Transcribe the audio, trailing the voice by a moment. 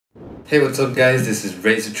Hey, what's up guys, this is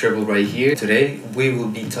Razor Triple right here. Today we will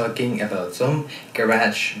be talking about some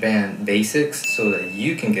GarageBand basics so that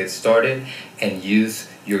you can get started and use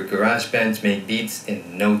your GarageBand to make beats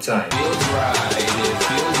in no time. Feels right, it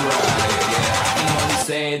feels right, yeah. I can only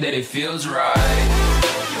say that it feels right.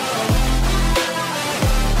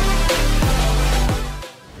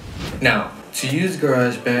 Now, to use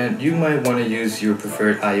GarageBand, you might want to use your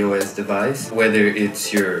preferred iOS device, whether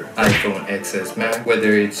it's your iPhone XS Max,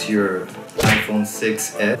 whether it's your iPhone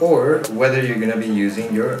 6s, or whether you're going to be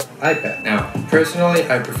using your iPad. Now, personally,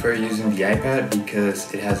 I prefer using the iPad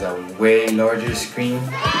because it has a way larger screen.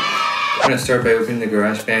 I'm going to start by opening the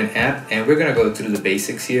GarageBand app and we're going to go through the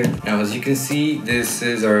basics here. Now as you can see, this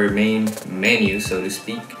is our main menu, so to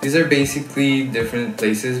speak. These are basically different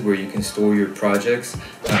places where you can store your projects.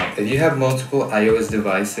 Now if you have multiple iOS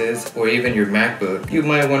devices or even your MacBook, you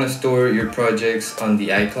might want to store your projects on the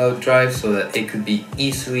iCloud drive so that it could be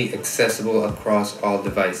easily accessible across all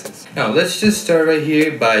devices. Now let's just start right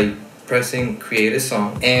here by pressing create a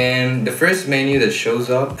song, and the first menu that shows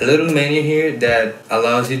up, a little menu here that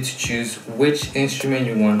allows you to choose which instrument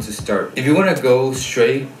you want to start. If you want to go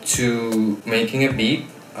straight to making a beat,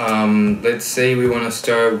 let's say we want to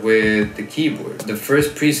start with the keyboard. The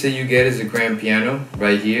first preset you get is a grand piano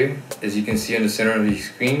right here, as you can see on the center of the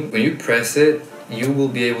screen. When you press it, you will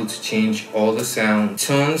be able to change all the sound.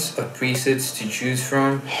 Tons of presets to choose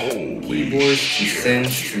from. Keyboards to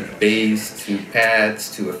synths to bass to pads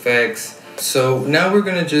to effects. So now we're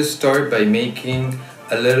gonna just start by making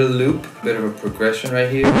a little loop, a bit of a progression right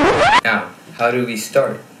here. Now, how do we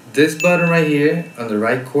start? This button right here on the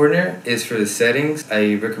right corner is for the settings.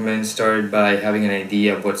 I recommend start by having an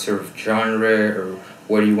idea of what sort of genre or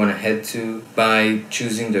what you want to head to by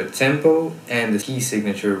choosing the tempo and the key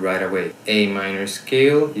signature right away. A minor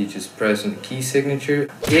scale, you just press on the key signature.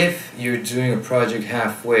 If you're doing a project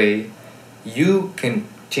halfway, you can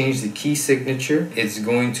change the key signature. It's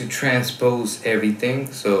going to transpose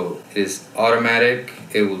everything, so it is automatic.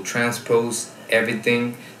 It will transpose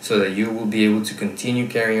everything so that you will be able to continue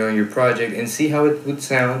carrying on your project and see how it would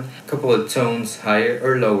sound a couple of tones higher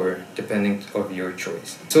or lower depending of your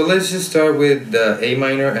choice. So let's just start with the A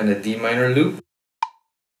minor and the D minor loop.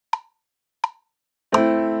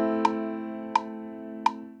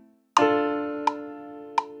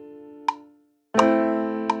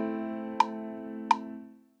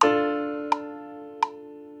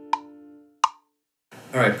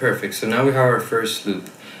 Alright, perfect. So now we have our first loop.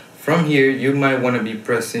 From here, you might want to be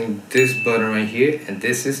pressing this button right here, and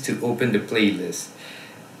this is to open the playlist.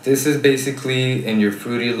 This is basically in your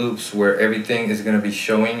Fruity Loops where everything is going to be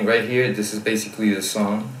showing right here. This is basically the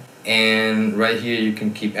song. And right here, you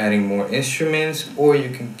can keep adding more instruments, or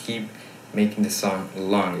you can keep making the song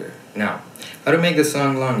longer. Now, how to make the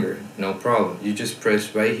song longer? No problem. You just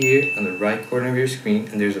press right here on the right corner of your screen,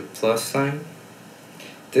 and there's a plus sign.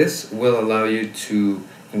 This will allow you to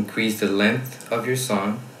increase the length of your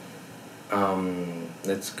song.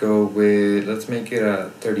 Let's make it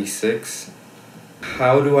a 36.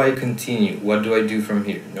 How do I continue? What do I do from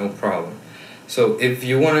here? No problem. So if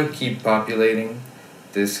you want to keep populating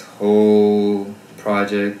this whole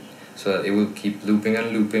project so that it will keep looping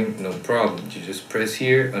and looping, no problem. You just press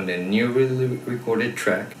here on the newly recorded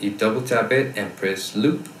track, you double tap it and press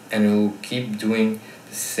loop, and it will keep doing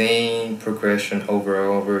the same progression over and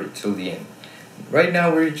over till the end. Right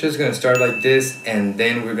now we're just going to start like this, and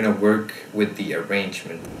then we're going to work with the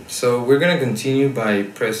arrangement. So we're going to continue by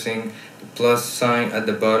pressing the plus sign at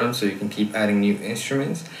the bottom so you can keep adding new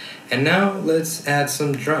instruments. And now let's add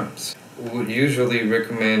some drums. We would usually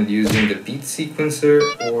recommend using the beat sequencer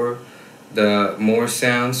or the more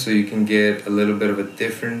sounds so you can get a little bit of a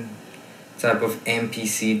different type of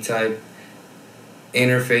MPC type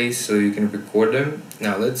interface so you can record them.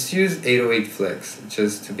 Now let's use 808 Flex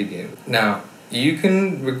just to begin. Now you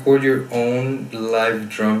can record your own live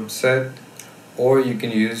drum set, or you can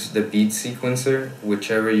use the beat sequencer,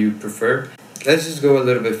 whichever you prefer. Let's just go a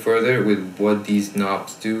little bit further with what these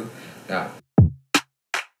knobs do. Now,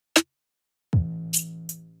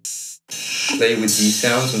 play with these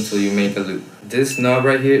sounds until you make a loop. This knob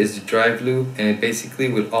right here is the drive loop, and it basically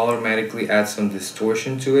would automatically add some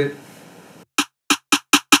distortion to it.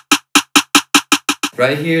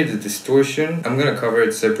 Right here, the distortion, I'm going to cover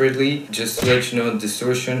it separately. Just to let you know,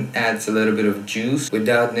 distortion adds a little bit of juice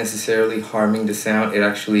without necessarily harming the sound. It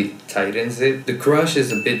actually tightens it. The crush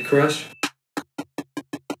is a bit crush.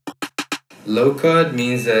 Low cut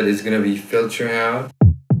means that it's going to be filtering out.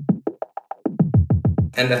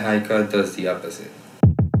 And the high cut does the opposite.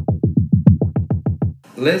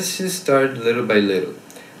 Let's just start little by little.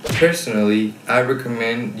 Personally, I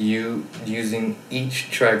recommend you using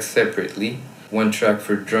each track separately. One track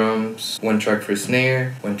for drums, one track for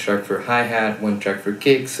snare, one track for hi-hat, one track for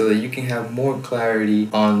kick, so that you can have more clarity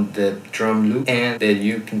on the drum loop and that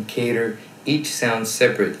you can cater each sound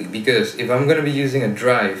separately. Because if I'm gonna be using a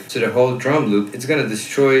drive to the whole drum loop, it's gonna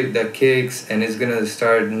destroy the kicks and it's gonna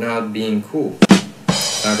start not being cool.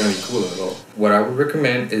 It's not gonna be cool at all. What I would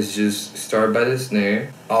recommend is just start by the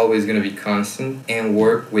snare, always gonna be constant, and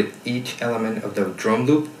work with each element of the drum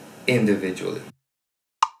loop individually.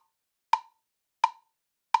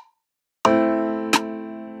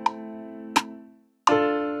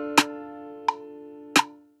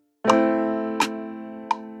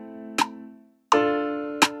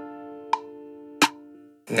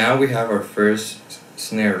 Now we have our first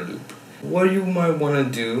snare loop. What you might want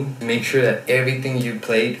to do, make sure that everything you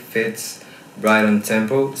played fits right on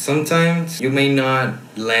tempo. Sometimes you may not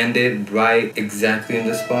land it right exactly in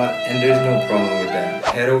the spot, and there's no problem with that.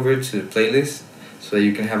 Head over to the playlist so that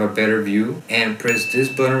you can have a better view and press this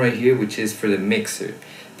button right here, which is for the mixer.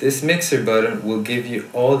 This mixer button will give you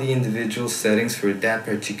all the individual settings for that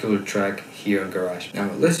particular track here on GarageBand.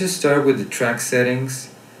 Now let's just start with the track settings.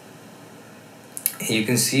 You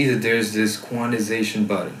can see that there's this quantization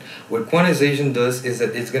button. What quantization does is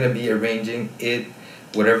that it's going to be arranging it,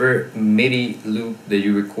 whatever MIDI loop that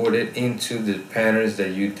you recorded, into the patterns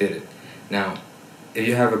that you did it. Now, if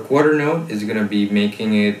you have a quarter note, it's going to be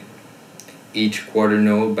making it each quarter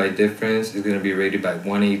note by difference is going to be rated by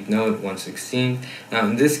 1/8 note, 1/16. Now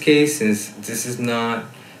in this case, since this is not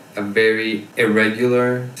a very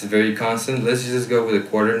irregular, it's very constant, let's just go with a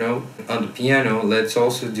quarter note. On the piano, let's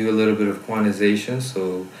also do a little bit of quantization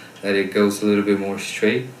so that it goes a little bit more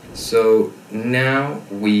straight. So now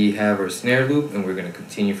we have our snare loop and we're going to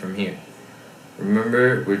continue from here.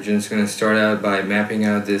 Remember, we're just going to start out by mapping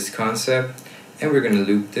out this concept and we're going to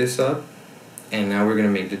loop this up, and now we're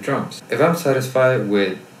going to make the drums. If I'm satisfied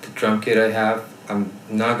with the drum kit I have, I'm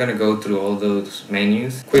not going to go through all those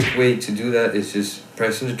menus. Quick way to do that is just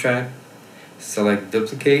press on the track, select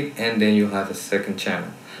duplicate, and then you'll have a second channel.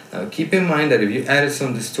 Now keep in mind that if you added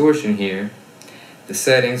some distortion here, the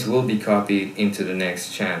settings will be copied into the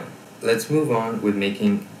next channel. Let's move on with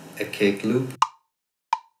making a kick loop.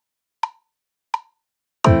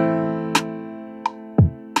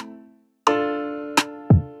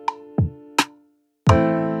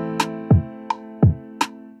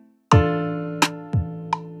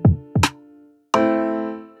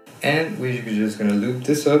 And we're just gonna loop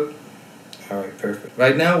this up. Alright, perfect.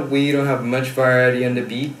 Right now we don't have much variety on the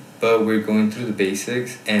beat, but we're going through the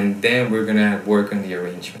basics and then we're gonna work on the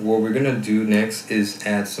arrangement. What we're gonna do next is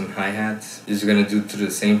add some hi-hats. Just gonna do through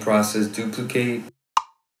the same process, duplicate.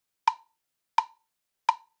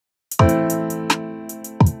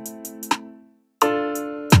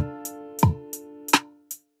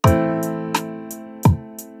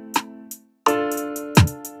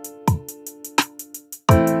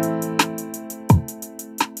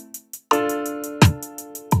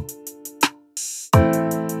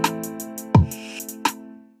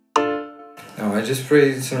 Now I just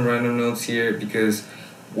played some random notes here because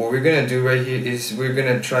what we're gonna do right here is we're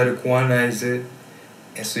gonna try to quantize it,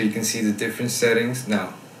 and so you can see the different settings.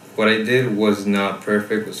 Now what I did was not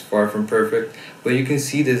perfect, was far from perfect, but you can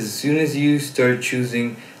see that as soon as you start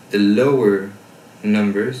choosing the lower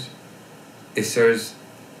numbers, it starts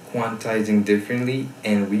quantizing differently,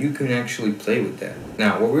 and you can actually play with that.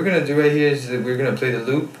 Now what we're gonna do right here is that we're gonna play the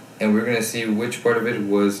loop and we're gonna see which part of it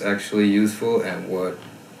was actually useful and what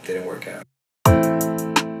didn't work out.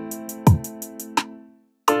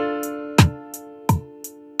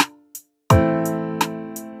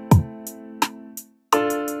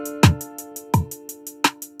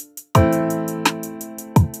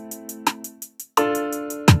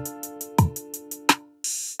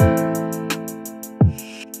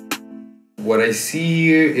 What I see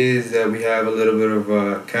here is that we have a little bit of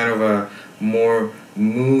a kind of a more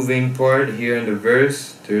moving part here in the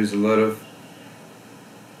verse. There's a lot of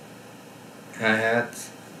hi-hats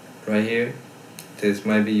right here. This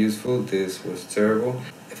might be useful. This was terrible.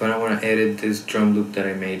 If I don't want to edit this drum loop that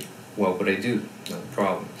I made, what would I do? No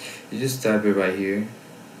problem. You just type it right here,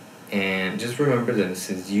 and just remember that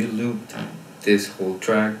since you looped this whole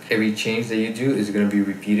track, every change that you do is going to be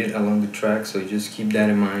repeated along the track, so just keep that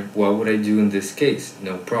in mind. What would I do in this case?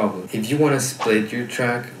 No problem. If you want to split your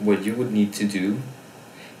track, what you would need to do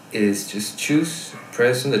is just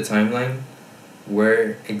press on the timeline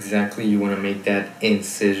where exactly you want to make that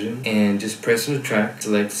incision, and just press on the track,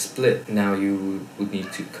 select split. Now you would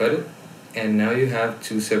need to cut it, and now you have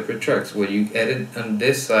two separate tracks. What you edit on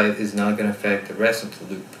this side is not going to affect the rest of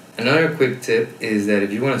the loop. Another quick tip is that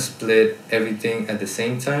if you want to split everything at the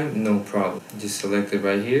same time, no problem. Just select it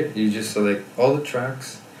right here. You just select all the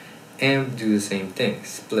tracks and do the same thing,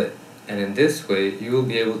 split. And in this way, you will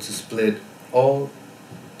be able to split all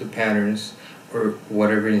the patterns or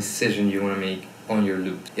whatever incision you want to make on your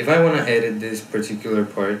loop. If I want to edit this particular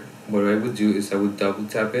part, what I would do is I would double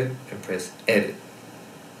tap it and press edit.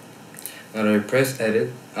 Now that I press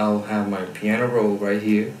edit, I'll have my piano roll right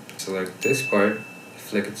here. Select this part,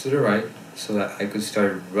 flick it to the right so that I could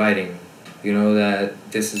start writing. You know that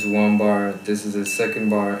this is one bar, this is the second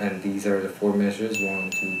bar, and these are the 4 measures,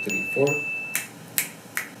 1, 2, 3, 4.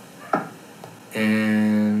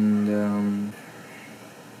 And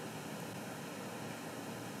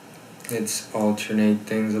let's alternate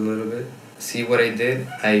things a little bit. See what I did?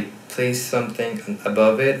 I placed something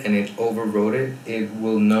above it and it overwrote it. It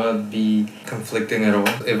will not be conflicting at all.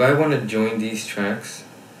 If I want to join these tracks,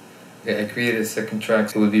 okay, I created a second track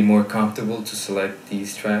so it would be more comfortable to select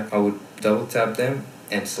these tracks. I would double tap them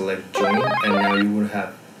and select join, and now you would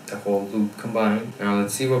have the whole loop combined. Now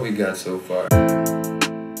let's see what we got so far.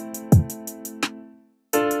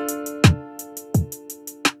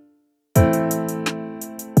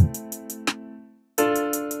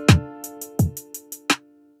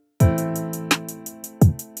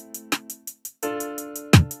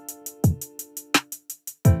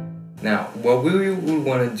 Now, what we would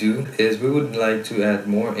want to do is we would like to add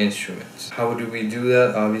more instruments. How do we do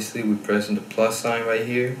that? Obviously, we press on the plus sign right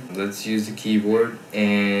here. Let's use the keyboard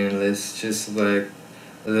and let's just select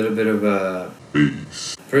a little bit of a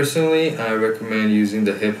bass. Personally, I recommend using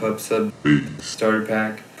the hip hop sub bass starter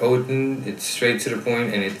pack. Potent, it's straight to the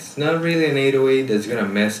point, and it's not really an 808 that's gonna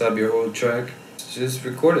mess up your whole track. Just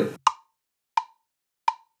record it.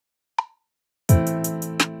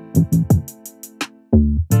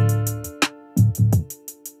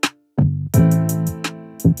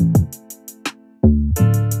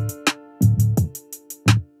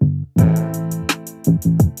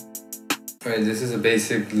 Alright, this is a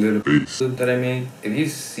basic little bass loop that I made. If you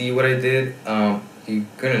see what I did, you're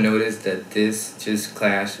gonna notice that this just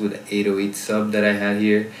clashed with the 808 sub that I had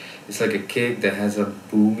here. It's like a kick that has a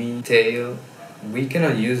boomy tail. We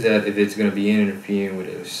cannot use that if it's gonna be interfering with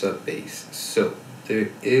a sub bass. So there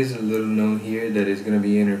is a little note here that is gonna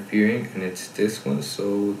be interfering, and it's this one.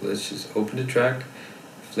 So let's just open the track,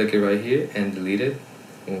 flick it right here, and delete it.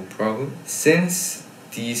 No problem. Since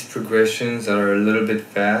these progressions are a little bit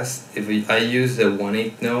fast, if I use the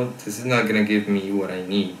 1/8 note, this is not gonna give me what I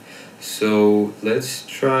need. So let's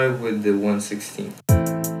try with the 1/16.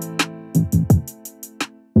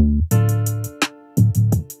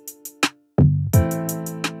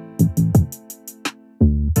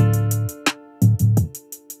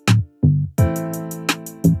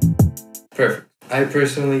 Perfect. I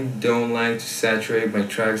personally don't like to saturate my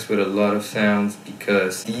tracks with a lot of sounds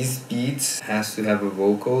because these beats has to have a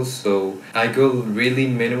vocal, so I go really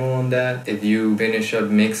minimal on that. If you finish up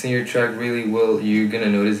mixing your track really well, you're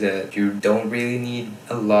gonna notice that you don't really need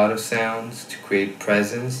a lot of sounds to create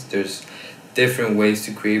presence. There's different ways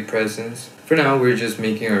to create presence. For now, we're just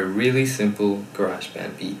making a really simple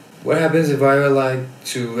GarageBand beat. What happens if I would like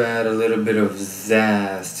to add a little bit of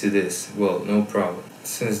zazz to this? Well, no problem.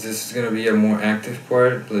 Since this is going to be a more active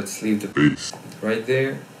part, let's leave the bass right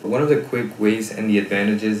there. One of the quick ways and the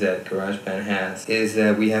advantages that GarageBand has is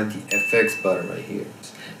that we have the effects button right here.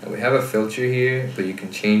 Now we have a filter here, but you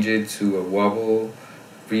can change it to a wobble,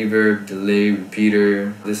 reverb, delay,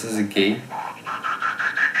 repeater. This is a gate.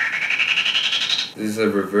 This is a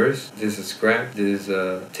reverse, this is scrap, this is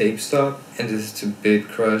a tape stop, and this is to bit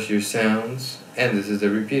crush your sounds, and this is the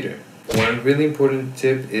repeater. One really important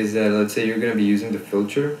tip is that let's say you're going to be using the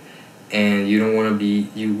filter and you don't want to be,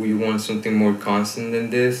 you want something more constant than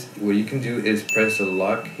this. What you can do is press the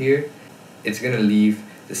lock here. It's going to leave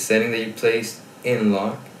the setting that you placed in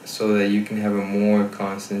lock so that you can have a more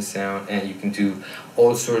constant sound, and you can do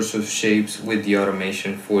all sorts of shapes with the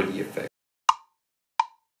automation for the effect.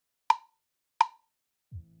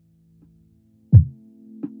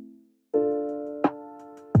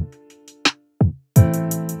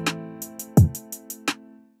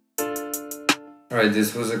 Alright,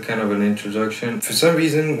 this was a kind of an introduction. For some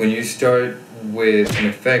reason, when you start with an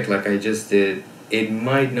effect like I just did, it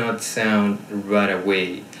might not sound right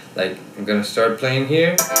away. Like, I'm gonna start playing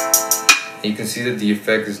here, and you can see that the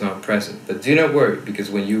effect is not present. But do not worry,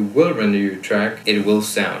 because when you will render your track, it will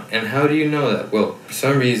sound. And how do you know that? Well, for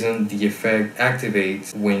some reason, the effect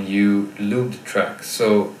activates when you loop the track.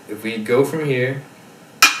 So if we go from here,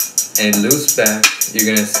 and it loops back,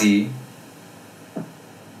 you're gonna see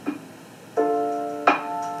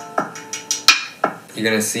you're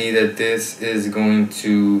gonna see that this is going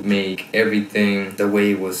to make everything the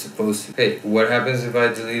way it was supposed to. Hey, what happens if I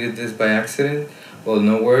deleted this by accident? Well,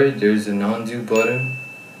 no worry, there's an undo button,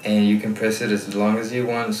 and you can press it as long as you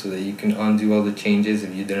want so that you can undo all the changes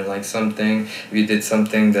if you didn't like something, if you did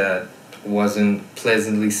something that wasn't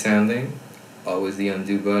pleasantly sounding. Always the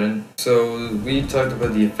undo button. So we talked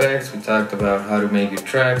about the effects, we talked about how to make your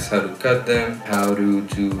tracks, how to cut them, how to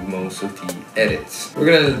do most of the edits. We're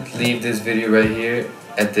gonna leave this video right here.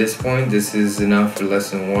 At this point, this is enough for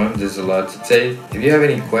lesson 1. There's a lot to take. If you have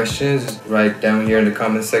any questions, write down here in the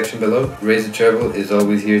comment section below. Raise the Treble is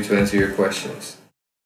always here to answer your questions.